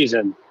rookie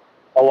season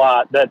a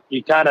lot, that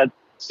he kind of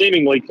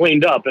seemingly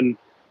cleaned up. And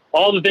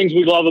all the things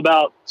we love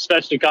about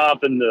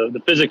Svechnikov and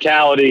the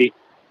physicality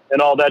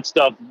and all that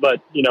stuff,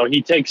 but,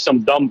 he takes some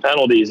dumb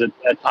penalties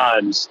at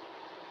times.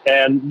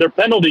 And their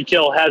penalty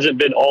kill hasn't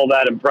been all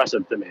that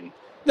impressive to me.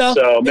 No,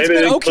 so maybe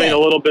they clean a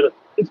little bit.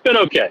 It's been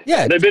okay.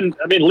 Yeah. They've been,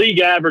 league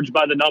average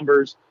by the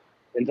numbers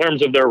in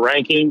terms of their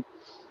ranking.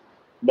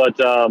 But,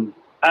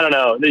 I don't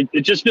know.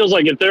 It just feels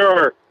like if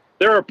there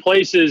are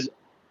places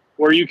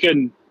where you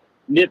can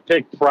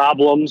nitpick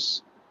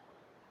problems,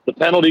 the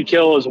penalty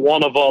kill is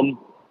one of them,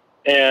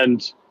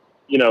 and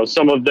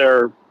some of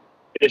their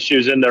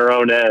issues in their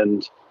own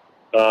end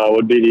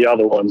would be the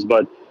other ones.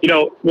 But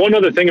one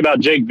other thing about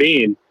Jake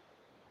Bean,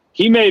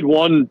 he made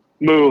one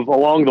move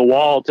along the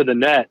wall to the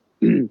net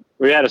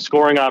where he had a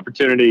scoring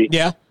opportunity.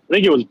 Yeah, I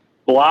think it was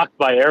blocked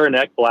by Aaron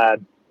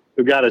Ekblad,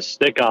 who got a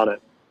stick on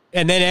it,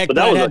 and then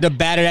Ekblad had to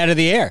bat it out of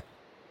the air.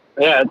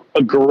 Yeah,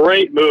 a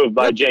great move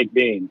by Jake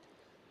Bean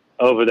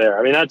over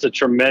there. That's a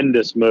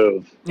tremendous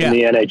move in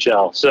the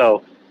NHL.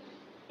 So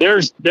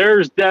there's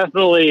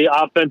definitely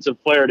offensive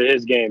flair to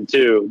his game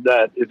too,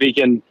 that if he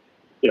can,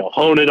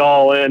 hone it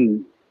all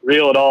in,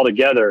 reel it all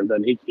together,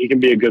 then he can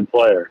be a good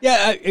player.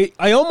 Yeah,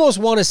 I almost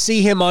want to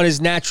see him on his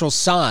natural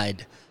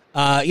side.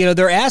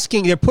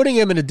 They're putting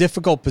him in a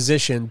difficult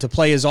position to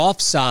play his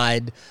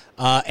offside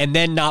and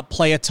then not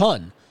play a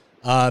ton.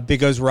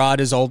 because Rod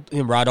is old.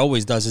 Rod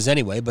always does this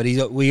anyway, but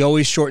he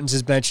always shortens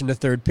his bench in the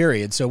third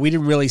period. So we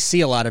didn't really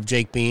see a lot of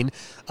Jake Bean.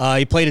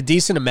 He played a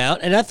decent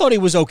amount, and I thought he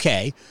was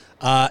okay.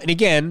 And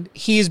again,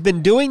 he's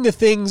been doing the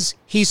things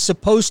he's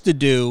supposed to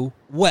do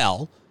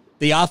well,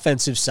 the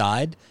offensive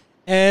side.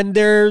 And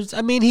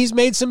he's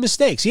made some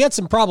mistakes. He had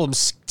some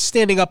problems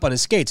standing up on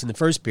his skates in the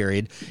first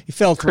period. He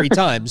fell 3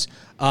 times,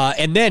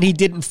 and then he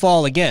didn't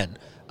fall again.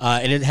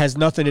 And it has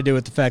nothing to do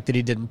with the fact that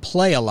he didn't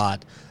play a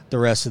lot the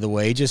rest of the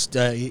way. Just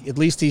at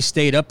least he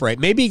stayed upright.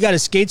 Maybe he got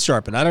his skates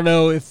sharpened. I don't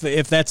know if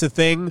that's a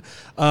thing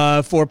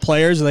for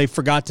players. They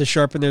forgot to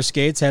sharpen their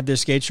skates, have their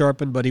skates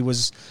sharpened, but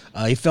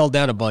he fell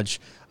down a bunch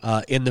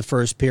in the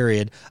first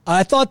period.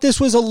 I thought this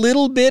was a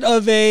little bit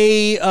of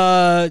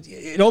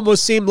it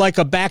almost seemed like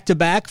a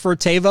back-to-back for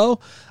Teuvo.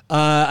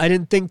 I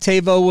didn't think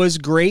Teuvo was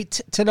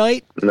great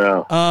tonight.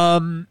 No.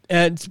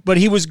 But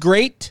he was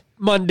great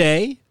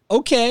Monday.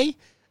 Okay.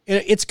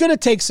 It's going to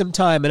take some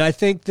time, and I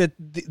think that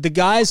the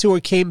guys who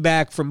came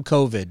back from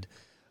COVID,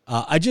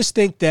 I just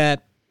think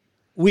that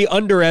we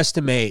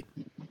underestimate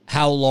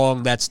how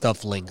long that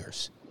stuff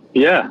lingers.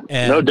 Yeah,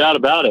 no doubt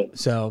about it.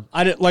 So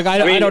I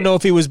don't know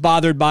if he was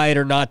bothered by it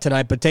or not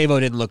tonight, but Teuvo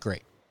didn't look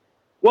great.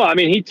 Well, I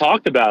mean, he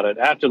talked about it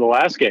after the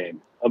last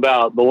game,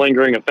 about the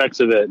lingering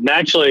effects of it. And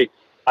actually,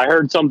 I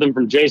heard something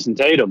from Jason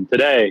Tatum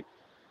today,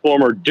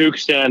 former Duke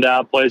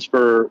standout, plays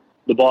for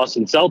the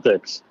Boston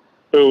Celtics,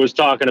 who was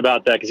talking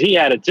about that because he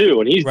had it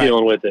too, and he's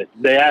dealing with it.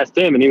 They asked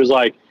him, and he was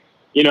like,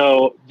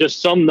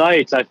 just some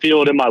nights I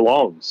feel it in my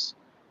lungs,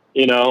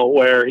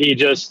 where he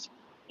just,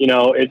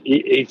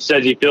 he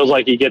says he feels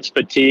like he gets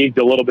fatigued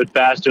a little bit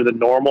faster than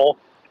normal,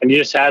 and he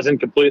just hasn't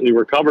completely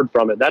recovered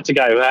from it. That's a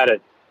guy who had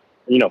it,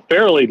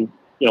 fairly,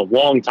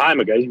 long time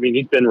ago. I mean,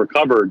 he's been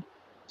recovered,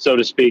 so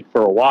to speak,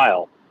 for a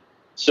while.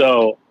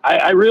 So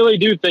I really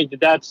do think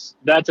that's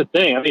a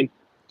thing. I mean,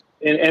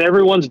 and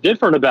everyone's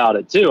different about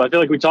it too. I feel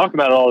like we talk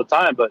about it all the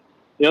time, but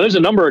there's a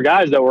number of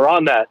guys that were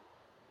on that.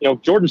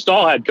 Jordan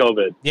Staal had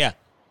COVID. Yeah.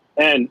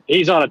 And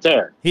he's on a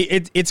tear.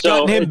 It's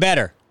gotten him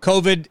better.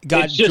 COVID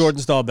got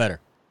Jordan Staal better.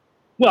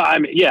 Well, I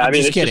mean, yeah,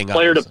 it's kidding, just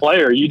player to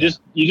player. You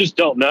just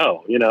don't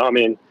know. I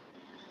mean,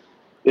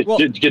 you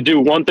could do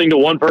one thing to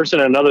one person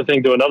and another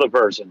thing to another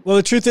person. Well,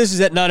 the truth is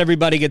that not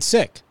everybody gets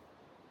sick.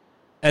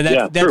 And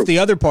that's the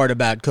other part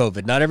about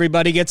COVID. Not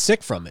everybody gets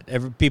sick from it.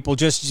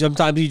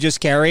 Sometimes you just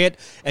carry it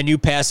and you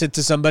pass it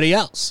to somebody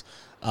else.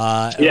 So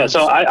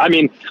I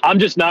mean, I'm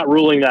just not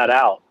ruling that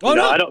out. Oh,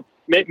 no. I don't.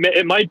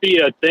 It might be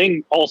a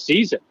thing all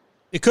season.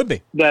 It could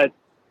be that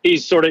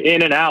he's sort of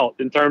in and out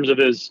in terms of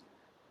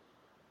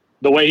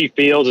the way he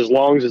feels, his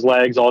lungs, his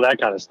legs, all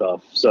that kind of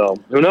stuff. So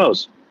who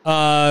knows?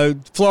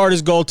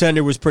 Florida's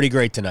goaltender was pretty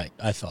great tonight,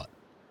 I thought.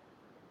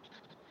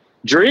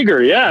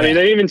 Driedger, yeah. I mean,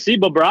 they didn't even see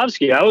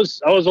Bobrovsky. I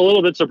was a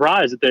little bit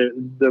surprised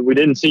that we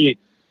didn't see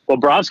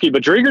Bobrovsky,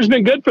 but Driedger's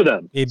been good for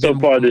them so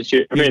far this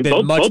year. I mean,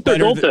 both their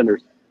goaltenders.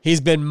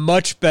 He's been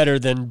much better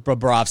than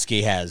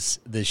Bobrovsky has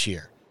this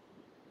year.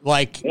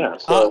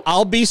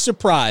 I'll be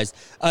surprised.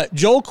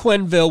 Joel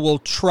Quenneville will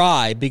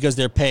try because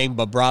they're paying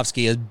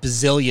Bobrovsky a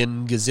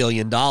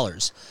gazillion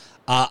dollars.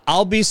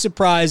 I'll be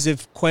surprised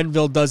if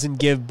Quenneville doesn't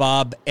give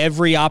Bob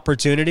every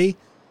opportunity,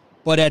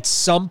 but at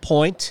some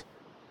point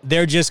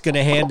they're just going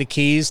to hand the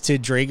keys to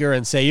Driedger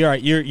and say,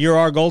 you're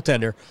our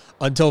goaltender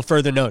until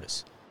further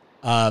notice.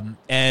 And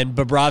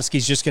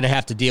Bobrovsky's just going to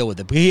have to deal with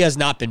it. But he has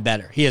not been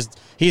better. He's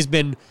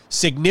been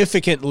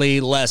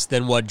significantly less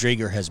than what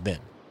Driedger has been.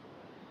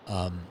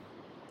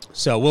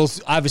 So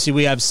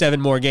we have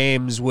 7 more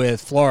games with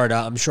Florida.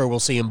 I'm sure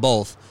we'll see them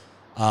both.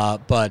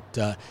 But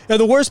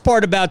the worst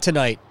part about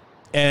tonight,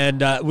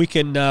 and we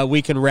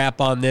can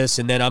wrap on this,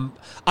 and then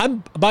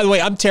by the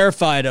way, I'm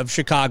terrified of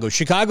Chicago.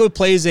 Chicago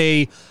plays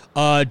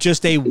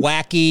just a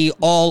wacky,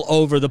 all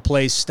over the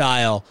place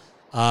style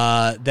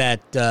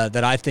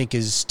that I think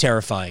is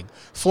terrifying.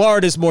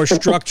 Florida's more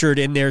structured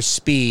in their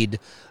speed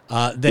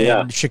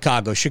than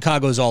Chicago.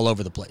 Chicago's all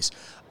over the place,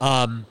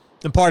 and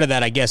part of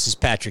that, I guess, is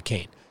Patrick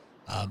Kane.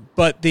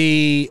 But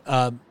the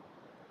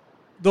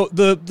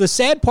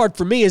sad part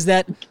for me is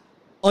that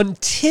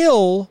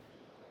until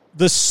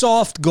the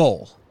soft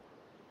goal,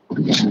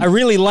 I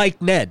really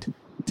liked Ned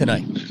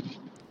tonight.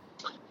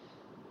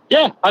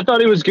 Yeah, I thought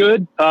he was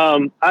good.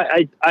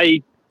 I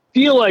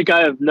feel like I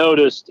have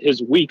noticed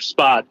his weak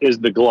spot is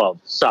the glove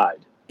side.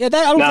 Yeah,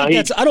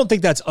 I don't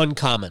think that's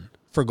uncommon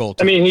for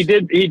goaltenders. I mean, he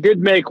did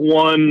make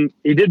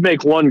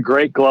one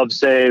great glove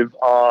save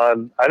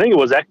on, I think it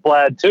was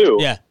Ekblad too.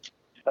 Yeah.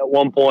 At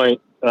one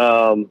point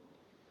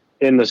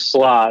in the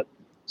slot.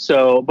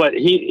 So, but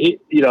he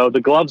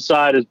the glove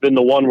side has been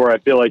the one where I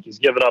feel like he's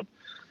given up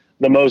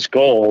the most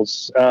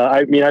goals.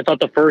 I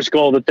thought the first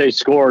goal that they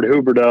scored,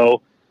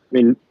 Huberdeau,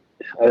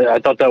 I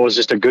thought that was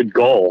just a good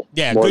goal.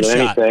 Yeah, more good than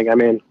shot.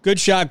 Anything. Good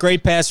shot,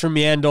 great pass from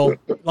Yandel.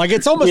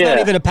 It's almost not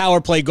even a power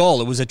play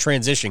goal. It was a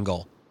transition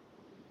goal.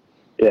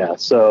 Yeah,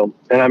 so,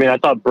 and I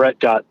thought Brett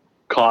got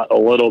caught a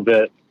little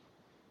bit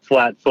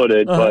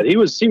flat-footed, but he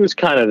was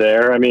kind of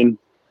there.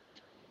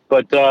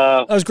 But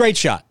that was a great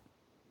shot.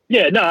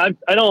 Yeah,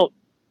 no,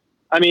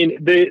 I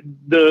mean,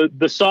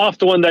 the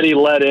soft one that he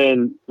let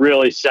in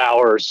really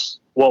sours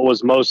what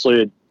was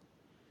mostly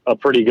a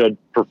pretty good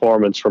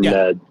performance from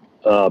Ned.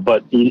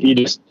 But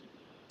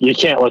you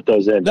can't let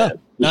those in. No,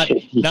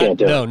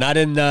 not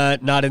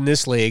in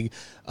this league.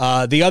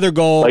 The other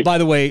goal, by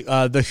the way,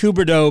 the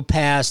Huberdeau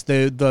pass,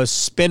 the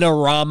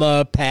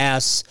spinorama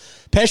pass.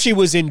 Pesce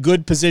was in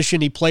good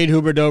position. He played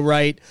Huberdeau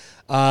right.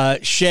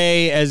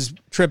 Shea, as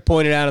Tripp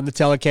pointed out on the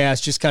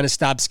telecast, just kind of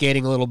stopped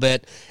skating a little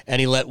bit, and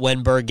he let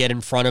Wenberg get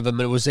in front of him.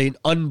 It was an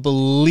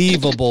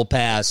unbelievable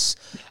pass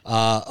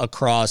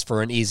across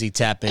for an easy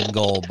tap-in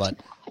goal. But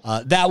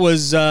that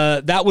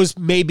was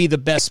maybe the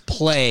best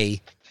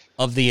play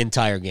of the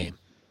entire game.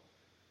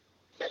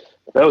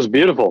 That was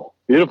beautiful.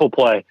 Beautiful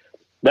play.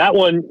 That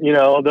one,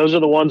 those are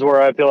the ones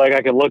where I feel like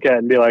I can look at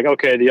and be like,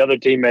 okay, the other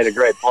team made a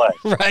great play.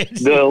 Right.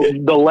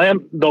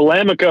 The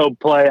Lamico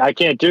play, I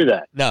can't do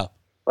that. No.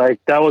 Like,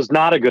 that was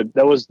not a good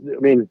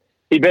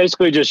 – he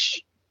basically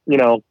just,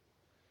 it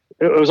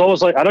was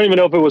almost like – I don't even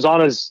know if it was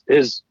on his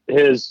it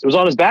was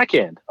on his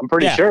backhand. I'm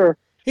pretty sure.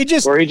 He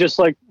just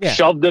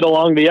shoved it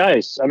along the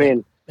ice. I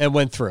mean – and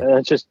went through.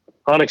 It's just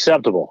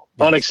unacceptable.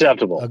 Yes.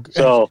 Unacceptable.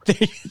 So,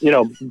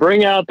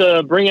 bring out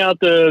the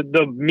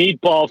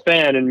meatball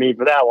fan in me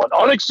for that one.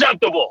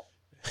 Unacceptable.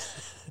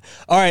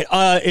 All right.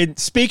 And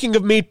speaking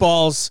of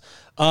meatballs,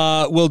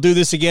 we'll do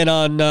this again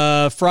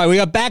on Friday. We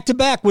got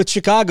back-to-back with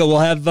Chicago. We'll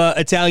have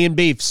Italian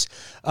beefs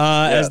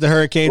as the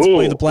Hurricanes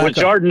play the Blackhawks. With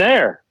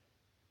Jardinier.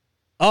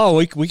 Oh,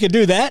 we could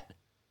do that?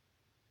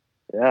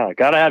 Yeah,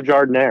 got to have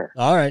Jardinier.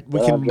 All right.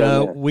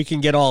 We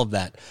can get all of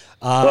that.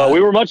 Well, we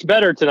were much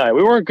better tonight.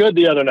 We weren't good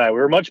the other night. We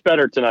were much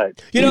better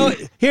tonight.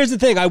 Here's the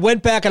thing. I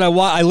went back and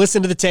I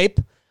listened to the tape.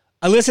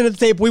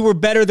 We were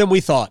better than we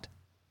thought.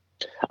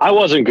 I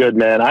wasn't good,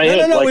 man.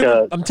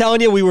 I'm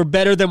telling you, we were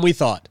better than we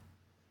thought.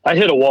 I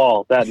hit a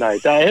wall that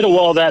night.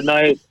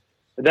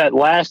 That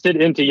lasted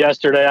into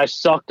yesterday. I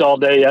sucked all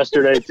day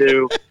yesterday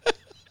too,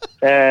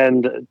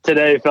 and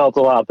today felt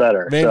a lot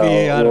better.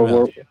 Maybe I don't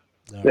know.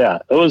 Yeah,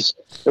 it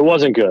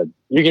wasn't good.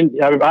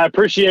 I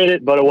appreciate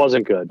it, but it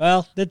wasn't good.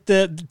 Well, the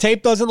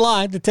tape doesn't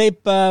lie. The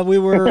tape we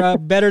were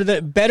better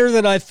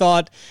than I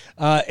thought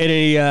when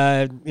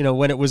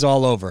it was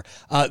all over.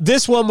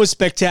 This one was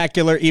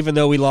spectacular, even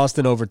though we lost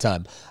in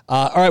overtime.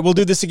 All right, we'll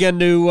do this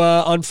again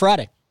on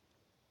Friday.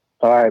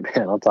 All right,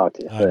 man. I'll talk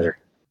to you later.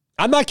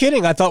 I'm not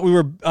kidding. I thought we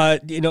were,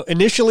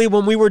 initially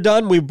when we were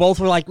done, we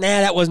both were like,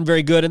 nah, that wasn't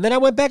very good. And then I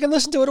went back and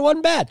listened to it. It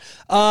wasn't bad.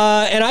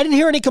 And I didn't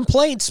hear any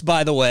complaints,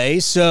 by the way.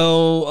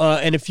 So,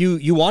 and if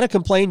you want to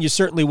complain, you're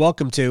certainly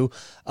welcome to.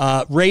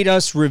 Rate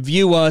us,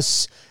 review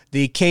us.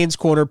 The Canes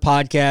Corner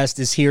podcast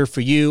is here for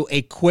you.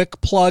 A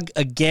quick plug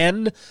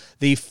again.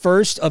 The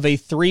first of a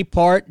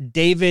 3-part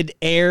David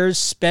Ayres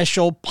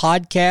special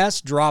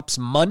podcast drops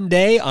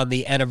Monday on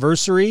the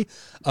anniversary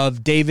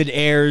of David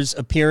Ayres'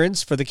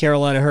 appearance for the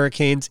Carolina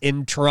Hurricanes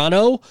in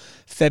Toronto,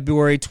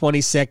 February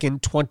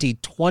 22nd,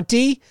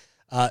 2020.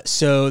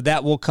 So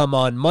that will come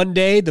on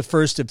Monday, the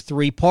first of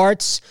 3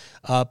 parts.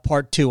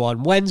 Part 2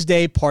 on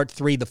Wednesday, part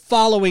 3 the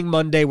following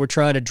Monday. We're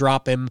trying to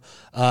drop them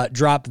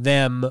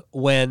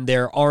when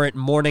there aren't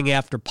morning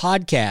after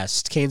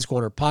podcasts, Canes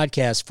Corner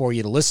podcasts for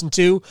you to listen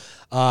to.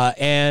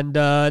 And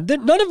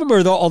none of them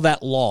are all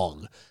that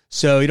long.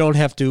 So you don't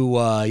have to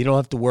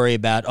worry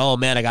about, oh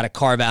man, I got to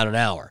carve out an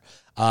hour.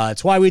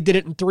 It's why we did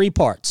it in 3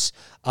 parts.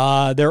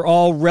 They're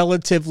all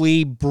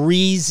relatively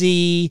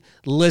breezy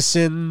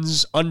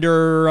listens,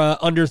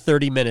 under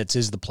 30 minutes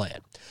is the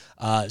plan.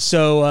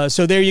 So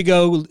there you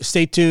go.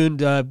 Stay tuned.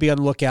 Be on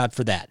the lookout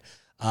for that.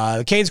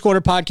 The Canes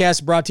Corner podcast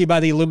is brought to you by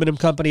the Aluminum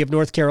Company of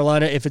North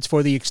Carolina. If it's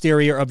for the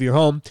exterior of your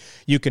home,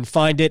 you can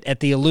find it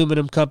at the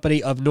Aluminum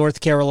Company of North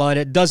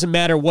Carolina. It doesn't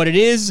matter what it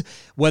is,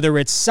 whether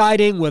it's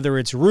siding, whether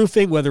it's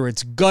roofing, whether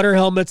it's gutter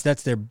helmets.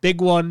 That's their big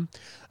one.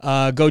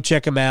 Go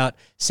check them out.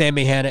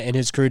 Sammy Hanna and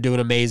his crew do an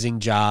amazing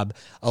job.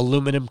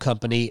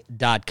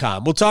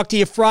 AluminumCompany.com. We'll talk to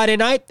you Friday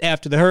night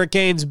after the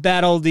Hurricanes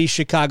battle the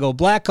Chicago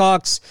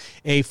Blackhawks.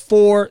 A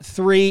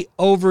 4-3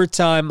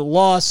 overtime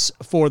loss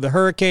for the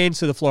Hurricanes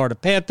to the Florida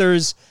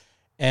Panthers.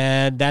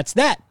 And that's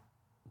that.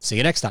 See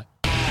you next time.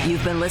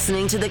 You've been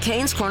listening to the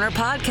Canes Corner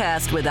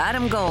podcast with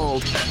Adam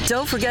Gold.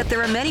 Don't forget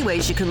there are many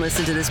ways you can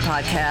listen to this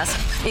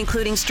podcast,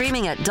 including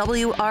streaming at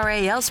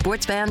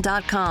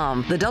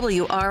WRALSportsFan.com, the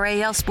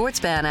WRAL Sports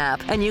Fan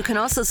app, and you can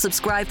also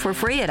subscribe for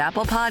free at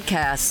Apple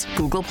Podcasts,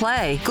 Google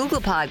Play, Google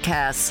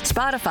Podcasts,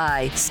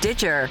 Spotify,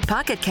 Stitcher,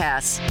 Pocket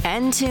Casts,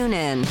 and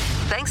TuneIn.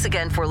 Thanks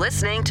again for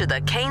listening to the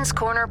Canes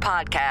Corner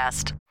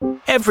podcast.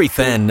 Every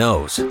fan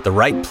knows the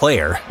right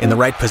player in the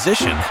right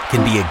position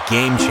can be a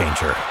game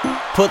changer.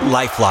 Put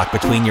LifeLock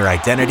between your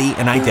identity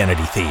and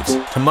identity thieves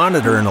to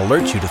monitor and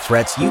alert you to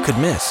threats you could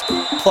miss.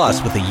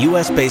 Plus, with a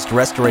U.S.-based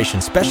restoration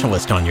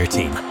specialist on your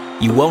team,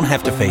 you won't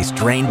have to face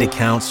drained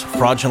accounts,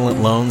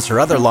 fraudulent loans, or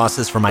other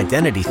losses from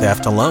identity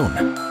theft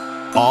alone.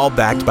 All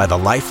backed by the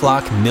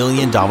LifeLock $1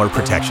 Million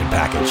Protection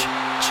Package.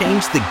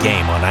 Change the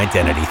game on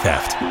identity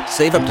theft.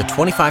 Save up to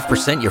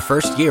 25% your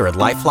first year at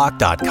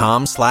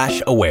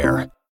LifeLock.com/aware.